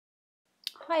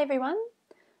Hi everyone,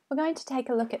 we're going to take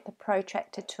a look at the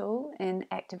protractor tool in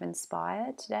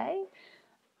ActivInspire today.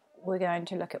 We're going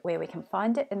to look at where we can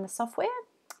find it in the software,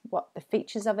 what the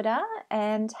features of it are,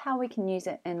 and how we can use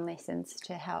it in lessons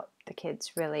to help the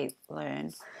kids really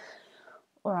learn.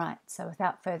 Alright, so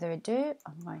without further ado,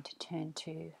 I'm going to turn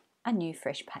to a new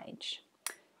fresh page.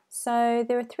 So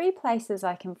there are three places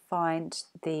I can find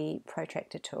the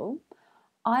protractor tool.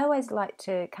 I always like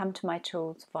to come to my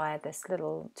tools via this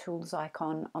little tools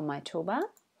icon on my toolbar.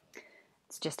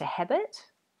 It's just a habit.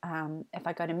 If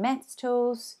I go to Maths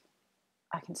Tools,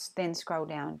 I can then scroll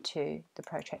down to the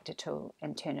protractor tool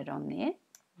and turn it on there.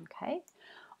 Okay.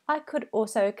 I could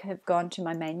also have gone to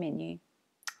my main menu,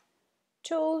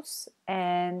 Tools,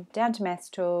 and down to Maths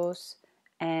Tools,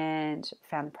 and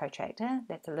found the protractor.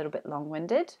 That's a little bit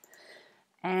long-winded.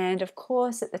 And of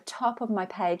course, at the top of my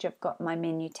page, I've got my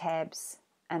menu tabs,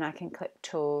 and I can click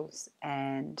Tools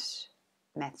and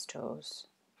Maths Tools,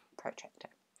 Protractor.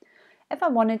 If I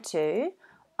wanted to,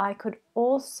 I could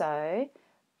also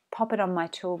pop it on my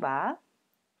toolbar,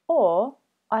 or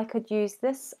I could use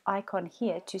this icon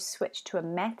here to switch to a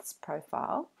Maths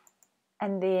profile,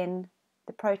 and then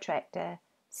the protractor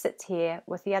sits here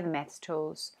with the other Maths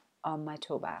tools on my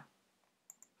toolbar.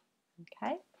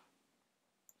 Okay.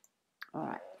 All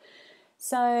right.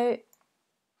 So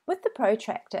with the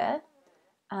protractor,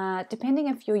 depending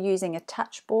if you're using a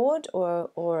touch board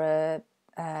or a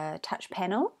touch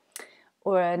panel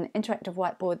or an interactive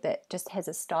whiteboard that just has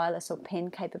a stylus or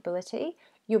pen capability,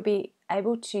 you'll be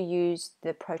able to use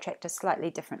the protractor slightly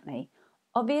differently.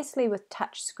 Obviously with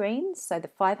touch screens, so the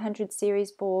 500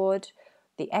 series board,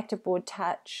 the Active Board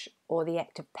Touch or the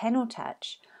Active Panel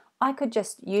Touch, I could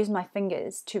just use my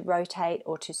fingers to rotate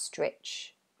or to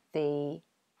stretch the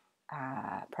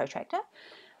protractor.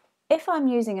 If I'm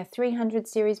using a 300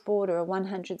 series board or a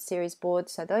 100 series board,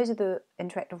 so those are the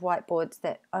interactive whiteboards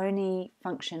that only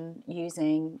function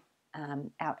using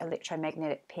our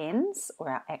electromagnetic pens or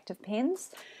our active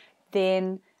pens,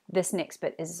 then this next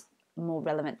bit is more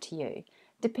relevant to you.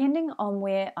 Depending on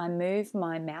where I move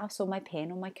my mouse or my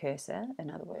pen or my cursor, in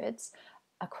other words,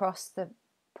 across the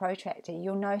protractor,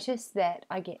 you'll notice that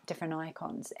I get different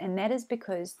icons, and that is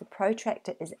because the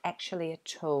protractor is actually a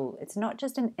tool. It's not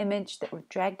just an image that we've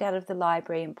dragged out of the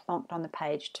library and plonked on the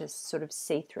page to sort of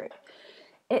see through.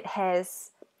 It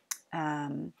has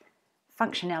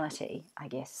functionality, I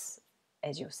guess,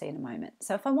 as you'll see in a moment.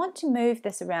 So if I want to move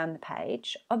this around the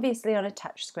page, obviously on a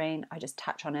touch screen, I just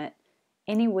touch on it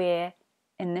anywhere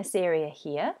in this area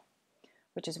here,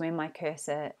 which is where my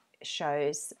cursor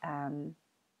shows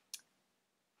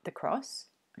the cross.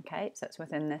 Okay, so it's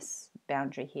within this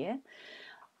boundary here,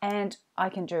 and I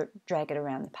can drag it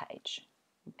around the page.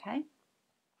 Okay,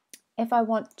 if I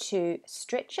want to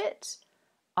stretch it,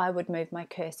 I would move my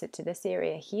cursor to this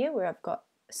area here where I've got,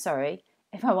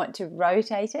 if I want to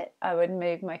rotate it, I would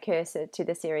move my cursor to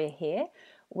this area here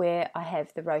where I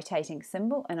have the rotating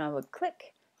symbol, and I would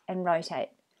click and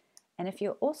rotate. And if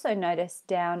you'll also notice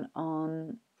down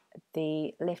on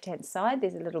the left hand side,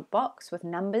 there's a little box with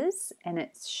numbers, and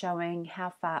it's showing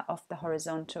how far off the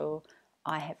horizontal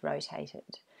I have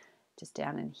rotated, just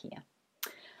down in here.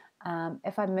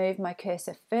 If I move my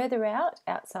cursor further out,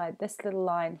 outside this little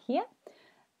line here,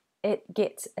 it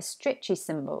gets a stretchy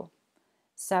symbol.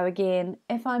 So again,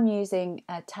 if I'm using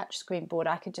a touch screen board,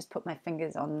 I could just put my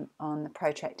fingers on the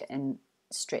protractor and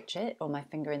stretch it, or my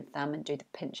finger and thumb, and do the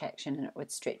pinch action, and it would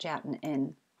stretch out and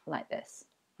in like this.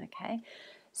 Okay.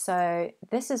 So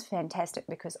this is fantastic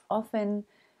because often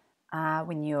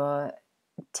when you're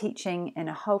teaching in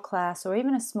a whole class or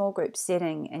even a small group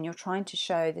setting and you're trying to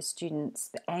show the students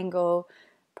the angle,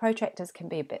 protractors can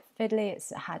be a bit fiddly,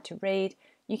 it's hard to read.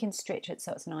 You can stretch it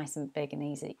so it's nice and big and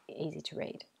easy to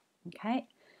read. Okay,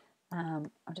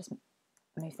 I'll just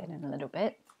move that in a little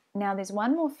bit. Now there's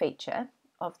one more feature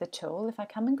of the tool. If I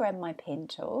come and grab my pen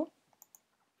tool,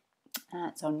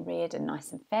 it's on red and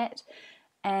nice and fat,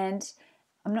 and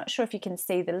I'm not sure if you can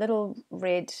see the little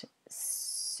red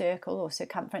circle or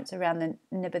circumference around the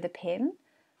nib of the pen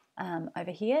over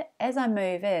here. As I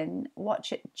move in,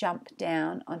 watch it jump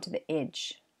down onto the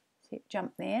edge. See it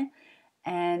jump there,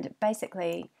 and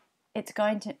basically it's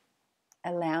going to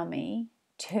allow me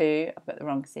to, I've got the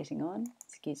wrong setting on,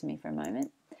 excuse me for a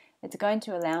moment, it's going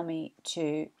to allow me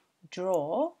to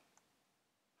draw.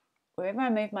 Wherever I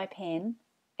move my pen,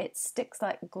 it sticks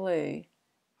like glue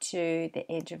to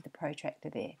the edge of the protractor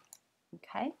there.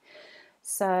 Okay,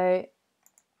 so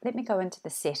let me go into the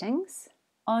settings.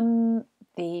 On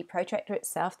the protractor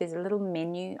itself, there's a little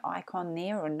menu icon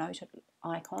there, or note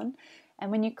icon,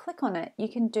 and when you click on it, you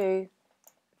can do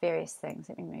various things.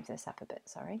 Let me move this up a bit,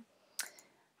 sorry.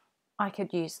 I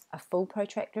could use a full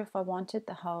protractor if I wanted,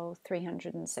 the whole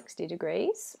 360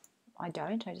 degrees. I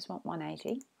don't, I just want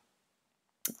 180.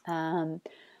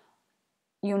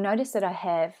 You'll notice that I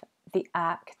have the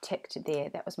arc ticked there.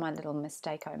 That was my little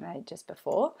mistake I made just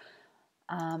before.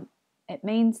 It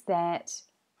means that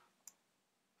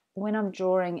when I'm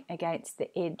drawing against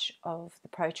the edge of the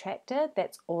protractor,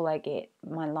 that's all I get,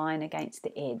 my line against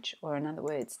the edge, or in other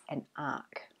words, an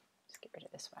arc. Let's get rid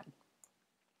of this one.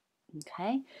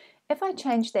 Okay, if I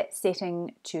change that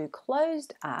setting to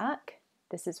closed arc,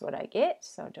 this is what I get.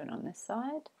 So I'll do it on this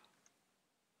side.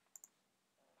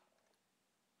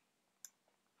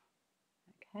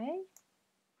 Okay,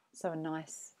 so a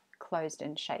nice closed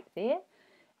in shape there.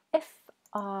 If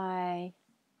I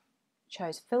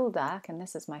chose filled arc, and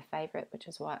this is my favourite, which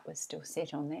is why it was still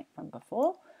set on that from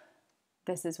before,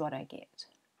 this is what I get.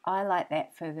 I like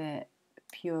that for the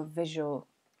pure visual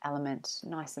element,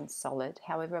 nice and solid.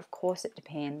 However, of course, it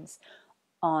depends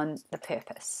on the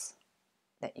purpose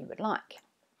that you would like.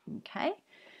 Okay,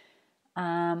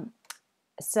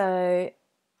 so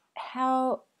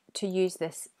how to use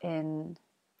this in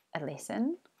a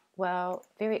lesson? Well,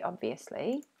 very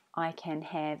obviously, I can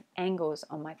have angles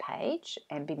on my page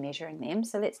and be measuring them.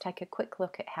 So let's take a quick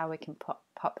look at how we can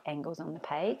pop angles on the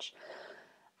page.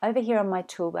 Over here on my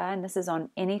toolbar, and this is on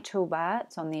any toolbar,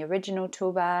 it's on the original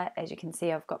toolbar. As you can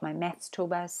see, I've got my maths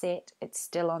toolbar set. It's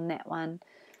still on that one.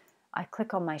 I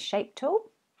click on my shape tool,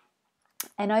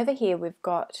 and over here we've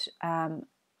got a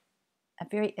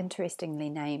very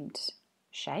interestingly named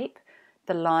shape,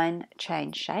 the line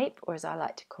chain shape, or as I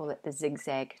like to call it, the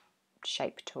zigzag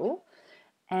shape tool.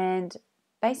 And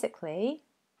basically,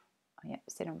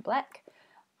 set on black,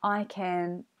 I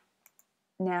can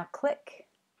now click,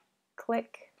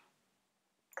 click,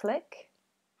 click,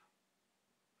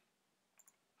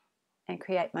 and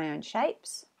create my own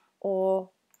shapes, or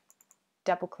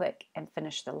double click and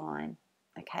finish the line.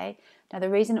 Okay, now the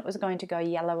reason it was going to go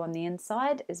yellow on the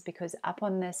inside is because up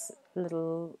on this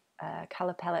little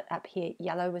color palette up here,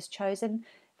 yellow was chosen.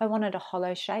 If I wanted a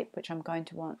hollow shape, which I'm going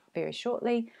to want very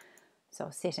shortly, so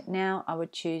I'll set it now, I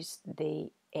would choose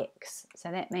the X.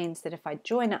 So that means that if I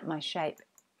join up my shape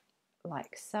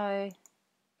like so,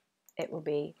 it will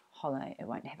be hollow. It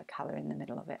won't have a color in the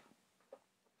middle of it.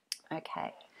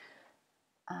 Okay.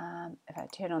 If I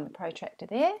turn on the protractor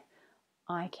there,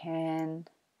 I can,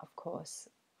 of course,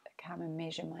 come and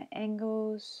measure my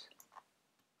angles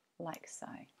like so.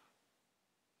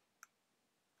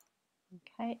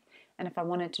 Okay, and if I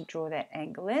wanted to draw that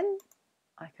angle in,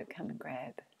 I could come and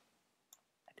grab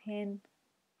a pen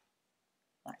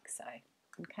like so.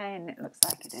 Okay, and it looks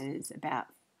like it is about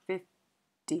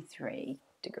 53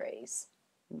 degrees.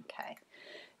 Okay,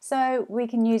 so we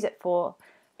can use it for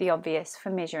the obvious, for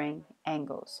measuring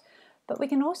angles, but we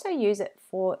can also use it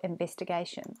for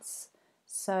investigations.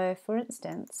 So for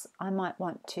instance, I might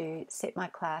want to set my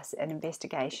class an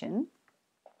investigation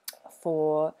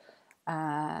for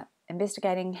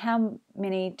investigating how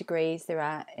many degrees there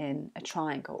are in a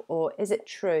triangle, or is it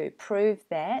true, prove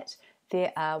that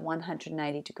there are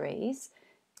 180 degrees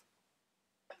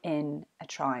in a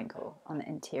triangle, on the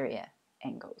interior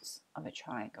angles of a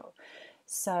triangle.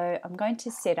 So I'm going to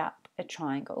set up a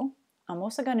triangle. I'm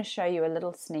also going to show you a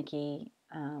little sneaky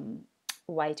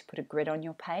way to put a grid on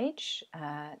your page.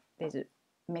 There's a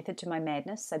method to my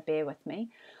madness, so bear with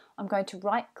me. I'm going to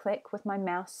right click with my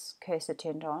mouse cursor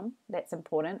turned on. That's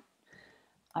important.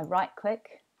 I right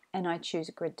click and I choose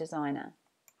a grid designer.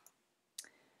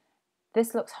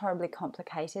 This looks horribly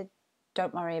complicated.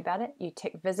 Don't worry about it. You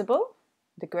tick visible,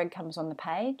 the grid comes on the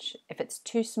page. If it's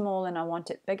too small and I want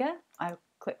it bigger, I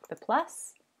click the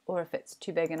plus, or if it's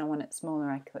too big and I want it smaller,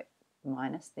 I click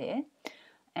minus there.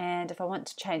 And if I want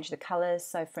to change the colors,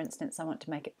 so for instance I want to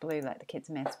make it blue like the kids'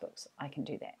 maths books, I can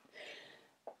do that.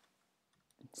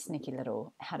 Sneaky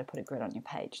little how to put a grid on your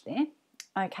page there.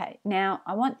 Okay, now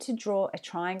I want to draw a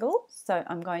triangle, so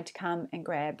I'm going to come and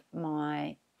grab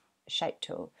my shape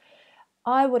tool.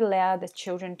 I would allow the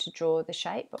children to draw the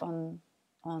shape on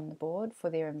the board for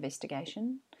their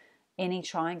investigation, any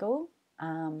triangle.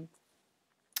 The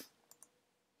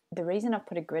reason I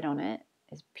put a grid on it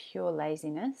is pure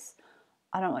laziness.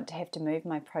 I don't want to have to move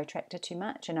my protractor too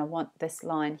much, and I want this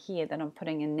line here that I'm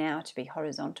putting in now to be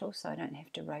horizontal, so I don't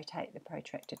have to rotate the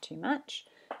protractor too much.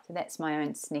 So that's my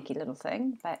own sneaky little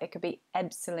thing, but it could be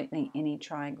absolutely any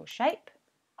triangle shape.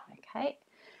 Okay,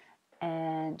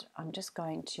 and I'm just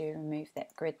going to remove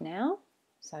that grid now.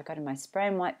 So I go to my spray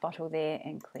and white bottle there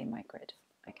and clear my grid.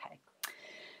 Okay,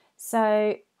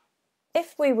 so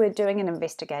if we were doing an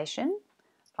investigation,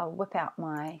 I'll whip out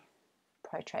my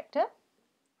protractor.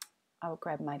 I'll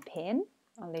grab my pen,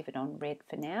 I'll leave it on red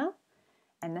for now,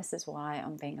 and this is why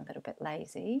I'm being a little bit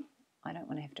lazy. I don't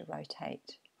want to have to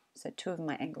rotate. So 2 of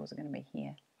my angles are going to be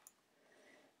here.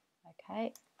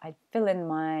 Okay, I fill in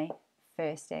my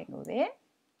first angle there.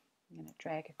 I'm going to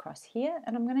drag across here,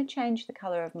 and I'm going to change the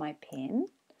colour of my pen.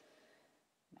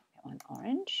 Make that one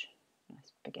orange.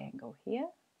 Nice big angle here.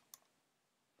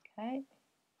 Okay,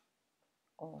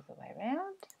 all the way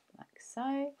around, like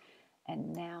so.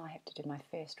 And now I have to do my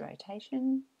first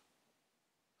rotation.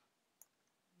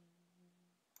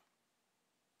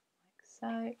 Like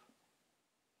so.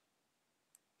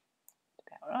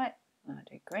 About right. I'll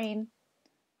do green.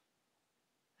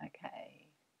 Okay,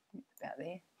 it's about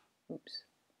there. Oops,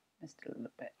 missed it a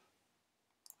little bit.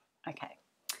 Okay,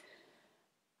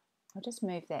 I'll just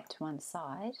move that to one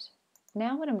side.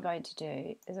 Now what I'm going to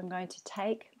do is I'm going to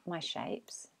take my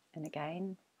shapes, and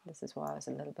again, this is why I was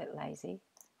a little bit lazy,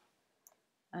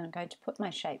 and I'm going to put my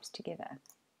shapes together.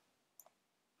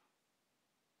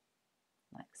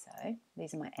 Like so.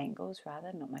 These are my angles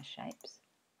rather, not my shapes.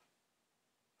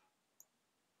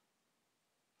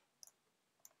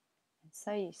 And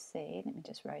so you see, let me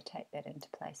just rotate that into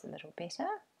place a little better.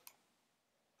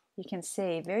 You can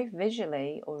see very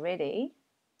visually already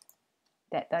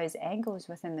that those angles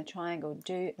within the triangle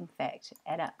do in fact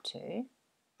add up to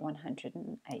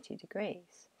 180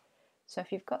 degrees. So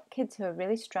if you've got kids who are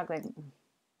really struggling,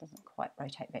 doesn't quite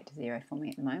rotate back to 0 for me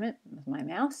at the moment with my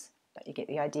mouse, but you get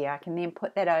the idea. I can then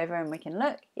put that over and we can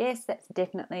look, yes, that's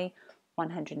definitely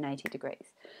 180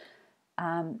 degrees.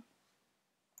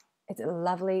 It's a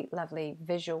lovely, lovely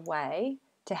visual way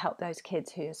to help those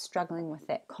kids who are struggling with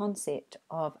that concept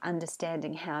of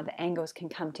understanding how the angles can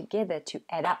come together to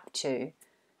add up to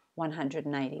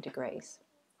 180 degrees.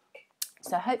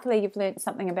 So hopefully you've learned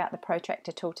something about the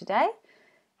protractor tool today.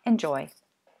 Enjoy.